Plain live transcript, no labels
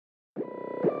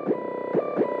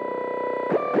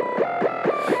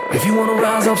If you wanna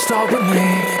rise up, start with me.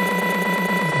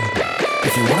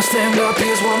 If you wanna stand up,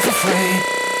 here's one for free.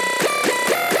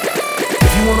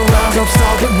 If you wanna rise up,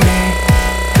 start with me.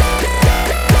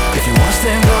 If you wanna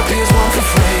stand up, here's one for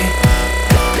free.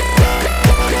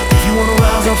 If you wanna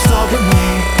rise up, start with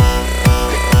me.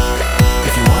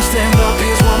 If you wanna stand up,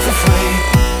 here's one for free.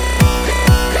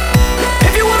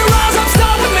 If you wanna rise up,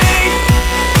 start with me.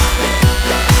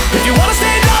 If you wanna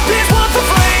stand up, here's one for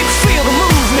free. Feel the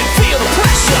movement, feel the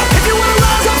pressure. If you wanna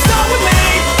rise up, start with me.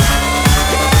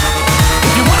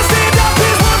 If you wanna stand up,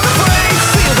 here's one for free.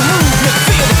 Feel the movement,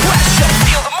 feel the pressure.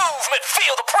 Feel the movement,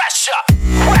 feel the pressure.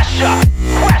 Pressure,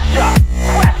 pressure,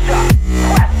 pressure, pressure,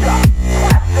 pressure,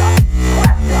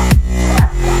 pressure,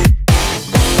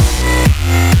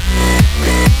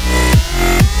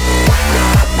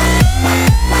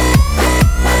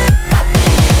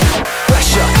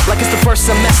 pressure. Like it's the first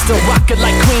semester. Rock it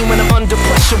like cream when I'm under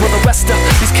pressure with the rest of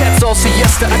these cats all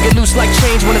siesta. I get loose like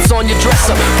change when it's on your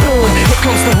dresser. Boom, here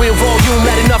comes the real volume.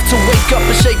 Loud enough to wake up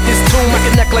and shake this tune. I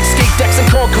connect like skate decks and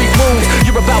concrete rooms.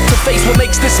 You're about to face what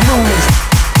makes this move.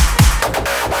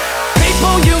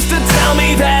 People used to tell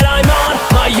me that I'm on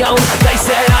my own. They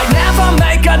said I'd never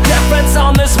make a difference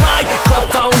on this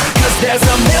microphone, cause there's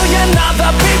a million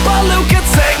other people who could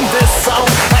sing this song.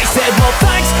 I said, well,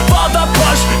 thanks for the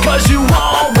push, cause you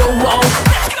all were wrong.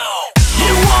 Let's go!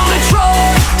 You wanna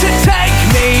try to take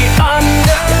me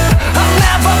under? I'll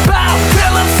never bow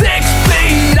till I'm 6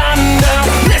 feet under.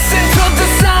 Listen to the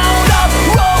sound of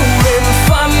rolling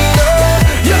thunder.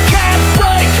 You can't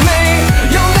break me,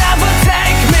 you'll never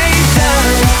take me down.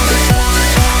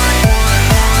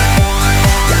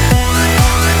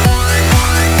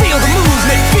 Feel the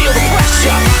movement, feel the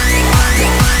pressure.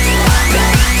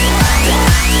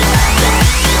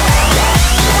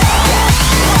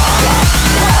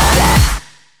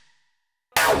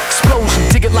 Explosion,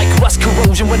 dig it like rust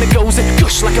corrosion. When it goes, it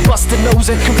gush like a busted nose.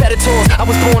 And competitors, I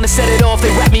was born to set it off. They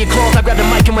wrapped me in cloth, I grabbed the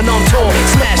mic and went on tour.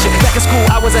 Smash it, back in school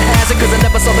I was a hazard, cause I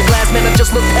never saw the glass, man, I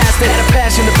just looked past it. Had a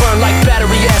passion to burn like